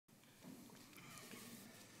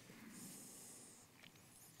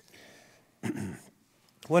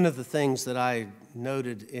One of the things that I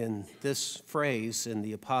noted in this phrase in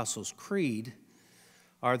the Apostles' Creed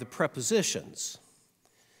are the prepositions.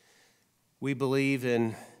 We believe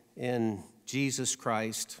in Jesus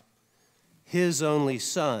Christ, His only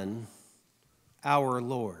Son, our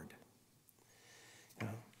Lord.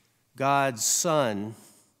 God's Son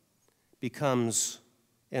becomes,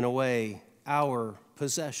 in a way, our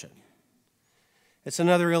possession. It's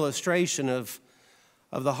another illustration of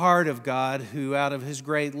the heart of God, who out of His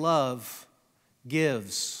great love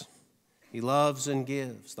gives. He loves and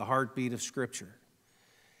gives, the heartbeat of Scripture.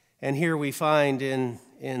 And here we find in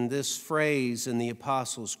this phrase in the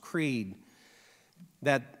Apostles' Creed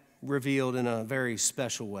that revealed in a very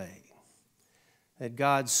special way. That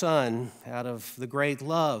God's Son, out of the great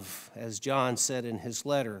love, as John said in his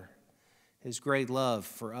letter, His great love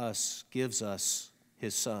for us gives us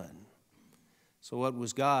His Son. So what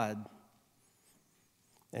was God?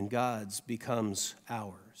 And God's becomes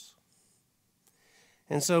ours.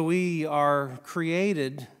 And so we are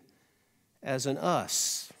created as an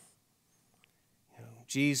us.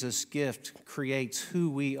 Jesus' gift creates who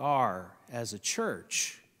we are as a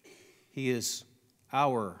church. He is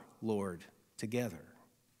our Lord together.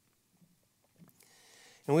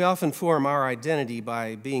 And we often form our identity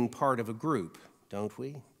by being part of a group, don't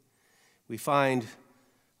we? We find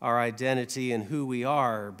our identity and who we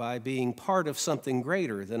are by being part of something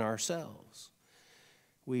greater than ourselves.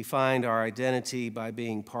 We find our identity by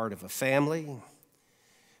being part of a family,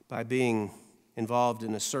 by being involved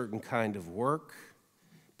in a certain kind of work,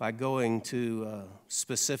 by going to a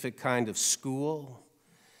specific kind of school,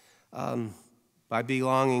 by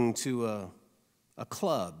belonging to a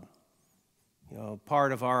club.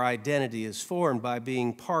 Part of our identity is formed by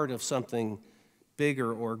being part of something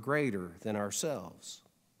bigger or greater than ourselves.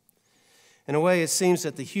 In a way, it seems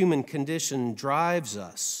that the human condition drives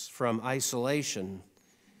us from isolation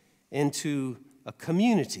into a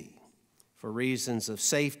community for reasons of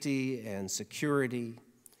safety and security.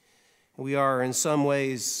 We are in some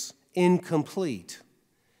ways incomplete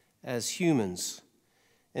as humans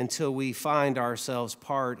until we find ourselves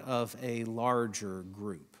part of a larger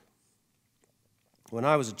group. When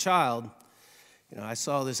I was a child, I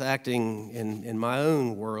saw this acting in my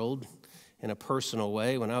own world in a personal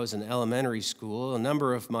way. When I was in elementary school, a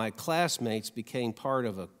number of my classmates became part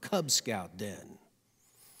of a Cub Scout den.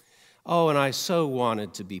 Oh, and I so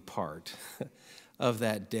wanted to be part of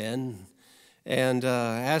that den, and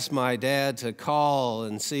asked my dad to call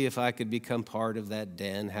and see if I could become part of that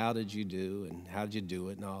den. How did you do, and how did you do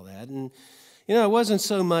it, and all that. And it wasn't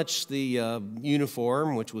so much the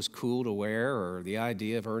uniform, which was cool to wear, or the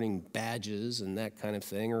idea of earning badges and that kind of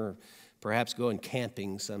thing, or perhaps going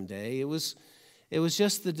camping someday. It was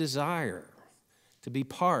just the desire to be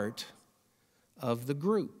part of the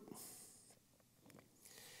group.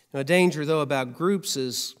 Now, a danger, though, about groups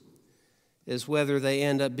is whether they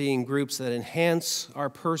end up being groups that enhance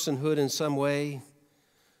our personhood in some way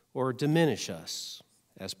or diminish us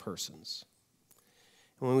as persons.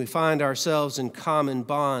 And when we find ourselves in common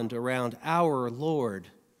bond around our Lord,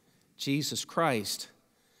 Jesus Christ,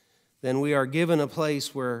 then we are given a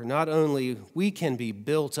place where not only we can be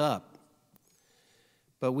built up,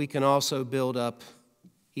 but we can also build up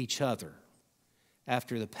each other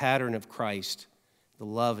after the pattern of Christ, the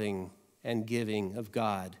loving and giving of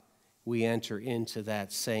God. We enter into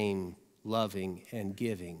that same loving and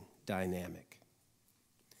giving dynamic.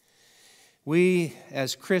 We,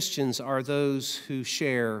 as Christians, are those who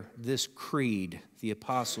share this creed, the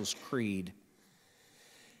Apostles' Creed.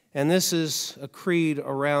 And this is a creed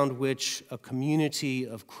around which a community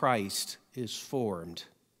of Christ is formed.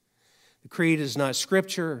 The creed is not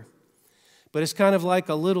scripture, but it's kind of like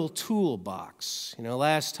a little toolbox.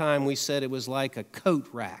 Last time we said it was like a coat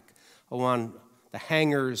rack on the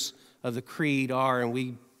hangers of the creed and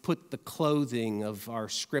we put the clothing of our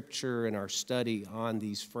scripture and our study on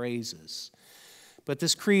these phrases. But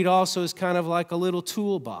this creed also is kind of like a little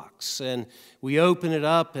toolbox, and we open it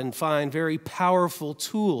up and find very powerful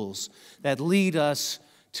tools that lead us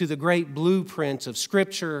to the great blueprint of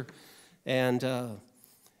Scripture and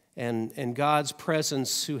God's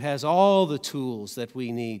presence, who has all the tools that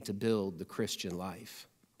we need to build the Christian life.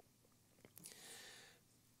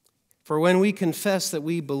 For when we confess that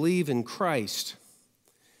we believe in Christ,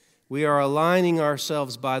 we are aligning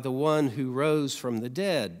ourselves by the one who rose from the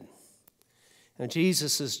dead. Now,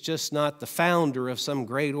 Jesus is just not the founder of some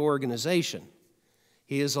great organization.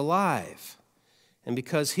 He is alive. And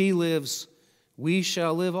because He lives, we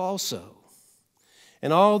shall live also.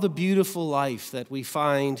 And all the beautiful life that we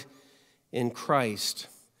find in Christ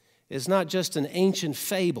is not just an ancient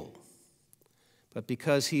fable, but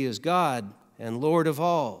because He is God and Lord of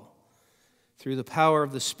all. Through the power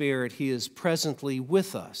of the Spirit, he is presently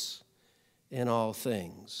with us in all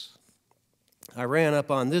things. I ran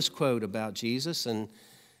up on this quote about Jesus and it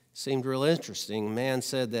seemed real interesting. A man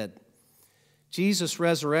said that Jesus'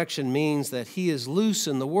 resurrection means that he is loose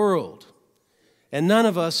in the world and none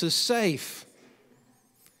of us is safe.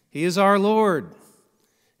 He is our Lord,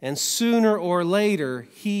 and sooner or later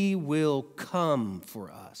he will come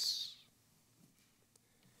for us.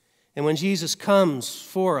 And when Jesus comes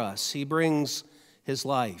for us, he brings his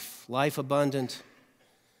life abundant,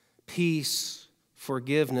 peace,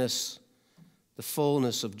 forgiveness, the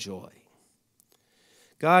fullness of joy.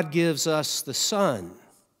 God gives us the Son,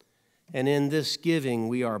 and in this giving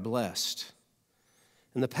we are blessed.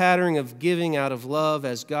 And the pattern of giving out of love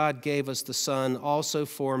as God gave us the Son also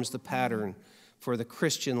forms the pattern for the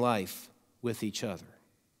Christian life with each other.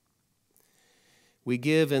 We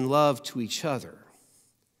give in love to each other,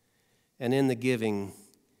 and in the giving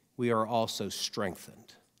we are also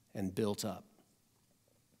strengthened and built up.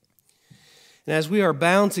 And as we are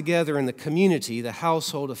bound together in the community, the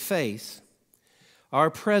household of faith, our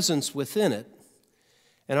presence within it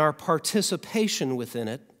and our participation within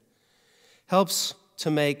it helps to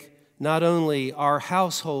make not only our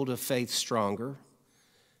household of faith stronger,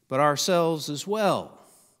 but ourselves as well.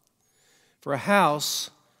 For a house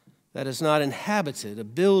that is not inhabited, a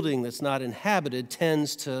building that's not inhabited,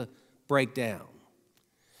 tends to break down.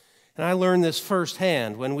 And I learned this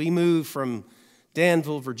firsthand when we moved from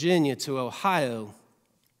Danville, Virginia to Ohio.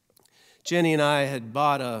 Jenny and I had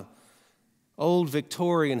bought an old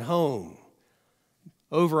Victorian home,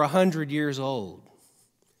 over 100 years old.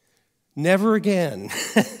 Never again.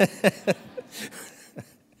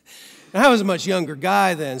 I was a much younger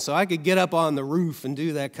guy then, so I could get up on the roof and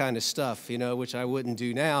do that kind of stuff, which I wouldn't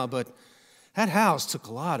do now. But that house took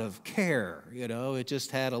a lot of care, It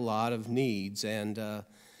just had a lot of needs.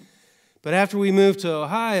 But after we moved to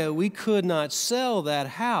Ohio, we could not sell that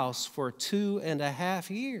house for 2.5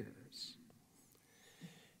 years.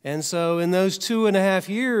 And so in those 2.5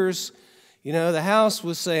 years, the house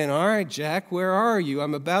was saying, all right, Jack, where are you?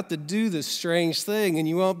 I'm about to do this strange thing, and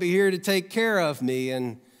you won't be here to take care of me.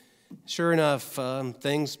 And sure enough,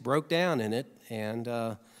 things broke down in it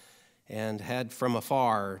and had from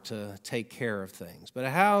afar to take care of things. But a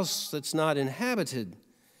house that's not inhabited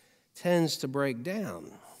tends to break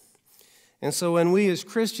down. And so when we as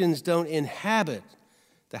Christians don't inhabit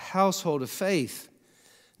the household of faith,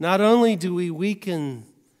 not only do we weaken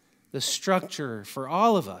the structure for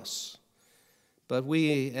all of us, but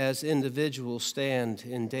we as individuals stand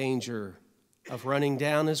in danger of running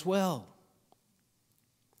down as well.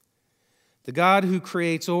 The God who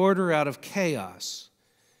creates order out of chaos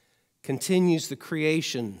continues the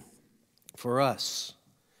creation for us.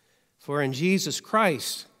 For in Jesus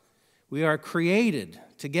Christ, we are created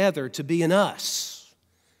together to be in us.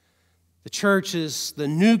 The church is the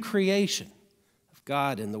new creation of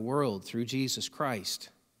God in the world through Jesus Christ.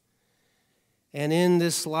 And in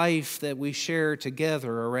this life that we share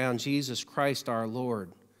together around Jesus Christ our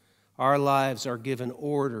Lord, our lives are given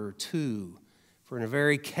order too. For in a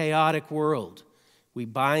very chaotic world, we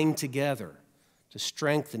bind together to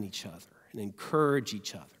strengthen each other and encourage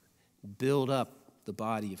each other, build up the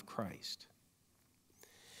body of Christ.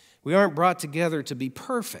 We aren't brought together to be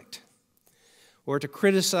perfect or to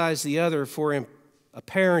criticize the other for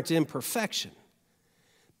apparent imperfection,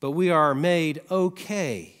 but we are made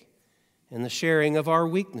okay in the sharing of our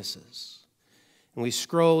weaknesses. And we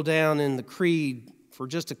scroll down in the creed for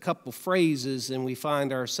just a couple phrases and we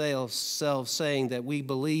find ourselves saying that we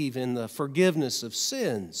believe in the forgiveness of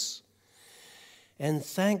sins. And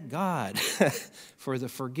thank God for the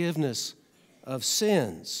forgiveness of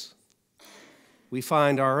sins. We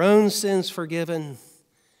find our own sins forgiven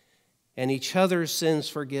and each other's sins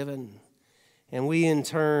forgiven. And we in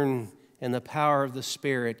turn, in the power of the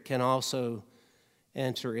Spirit, can also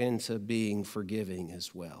enter into being forgiving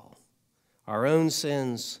as well. Our own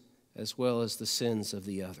sins as well as the sins of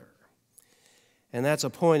the other. And that's a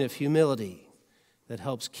point of humility that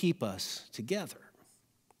helps keep us together.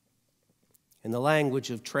 In the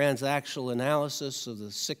language of transactional analysis of the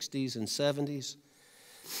 60s and 70s,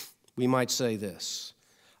 we might say this: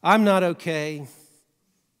 I'm not okay,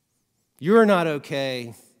 you're not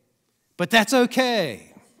okay, but that's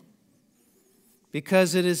okay.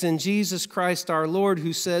 Because it is in Jesus Christ our Lord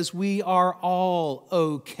who says we are all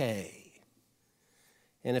okay.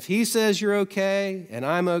 And if he says you're okay and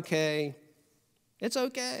I'm okay, it's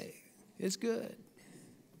okay. It's good.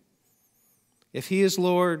 If he is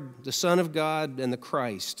Lord, the Son of God, and the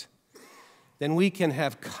Christ, then we can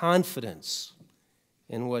have confidence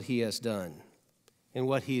in what he has done, in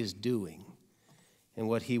what he is doing, and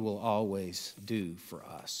what he will always do for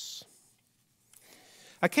us.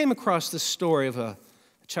 I came across this story of a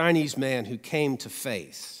Chinese man who came to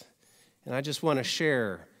faith, and I just want to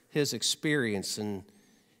share his experience in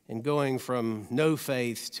going from no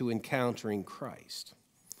faith to encountering Christ.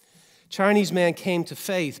 Chinese man came to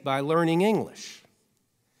faith by learning English.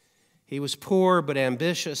 He was poor but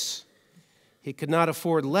ambitious. He could not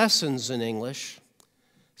afford lessons in English,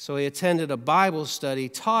 so he attended a Bible study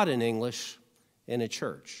taught in English in a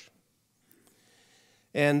church.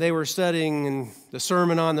 And they were studying the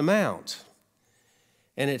Sermon on the Mount,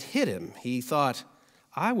 and it hit him. He thought,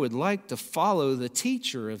 I would like to follow the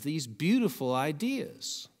teacher of these beautiful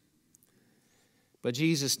ideas. But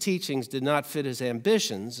Jesus' teachings did not fit his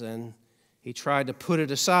ambitions, and he tried to put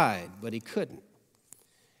it aside, but he couldn't.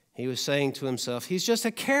 He was saying to himself, he's just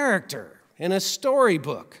a character in a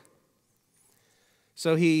storybook.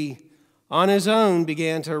 So he, on his own,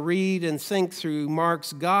 began to read and think through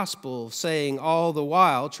Mark's gospel, saying all the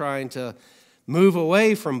while, trying to move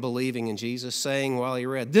away from believing in Jesus, saying while he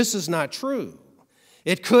read, this is not true.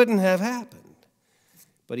 It couldn't have happened.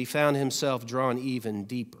 But he found himself drawn even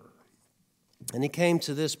deeper. And he came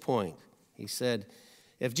to this point. He said,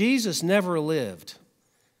 if Jesus never lived,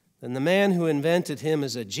 then the man who invented him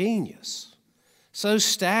is a genius, so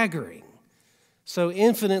staggering, so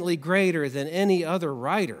infinitely greater than any other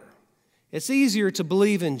writer. It's easier to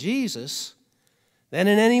believe in Jesus than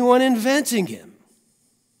in anyone inventing him.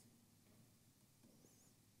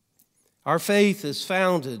 Our faith is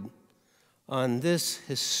founded on this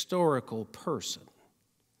historical person.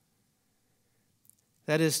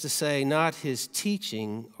 That is to say, not his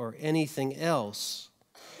teaching or anything else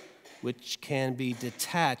which can be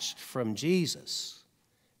detached from Jesus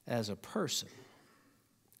as a person,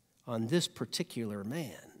 on this particular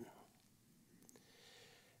man.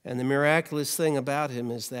 And the miraculous thing about him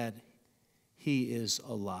is that he is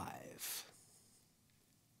alive.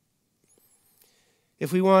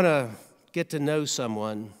 If we want to get to know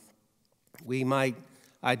someone, we might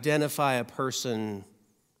identify a person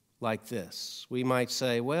like this. We might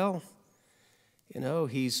say, well,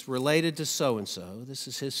 he's related to so-and-so. This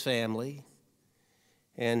is his family.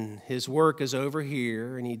 And his work is over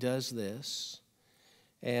here, and he does this.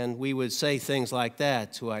 And we would say things like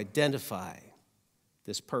that to identify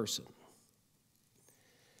this person.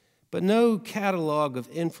 But no catalog of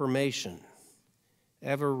information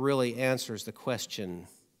ever really answers the question,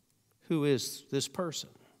 who is this person?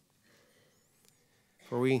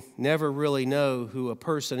 For we never really know who a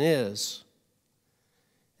person is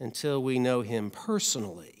until we know him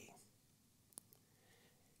personally.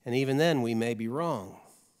 And even then, we may be wrong.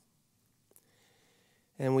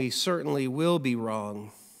 And we certainly will be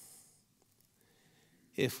wrong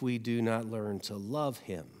if we do not learn to love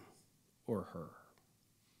him or her.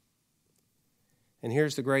 And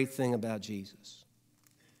here's the great thing about Jesus,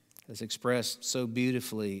 as expressed so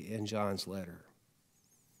beautifully in John's letter.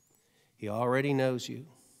 He already knows you.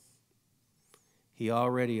 He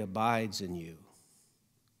already abides in you.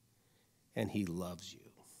 And he loves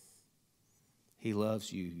you. He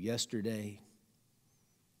loves you yesterday,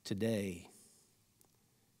 today,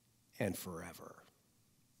 and forever.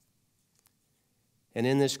 And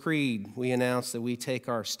in this creed, we announce that we take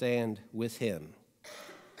our stand with him.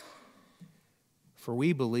 For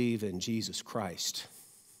we believe in Jesus Christ,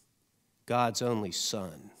 God's only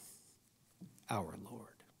Son, our Lord.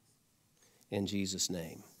 In Jesus'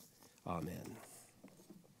 name, amen.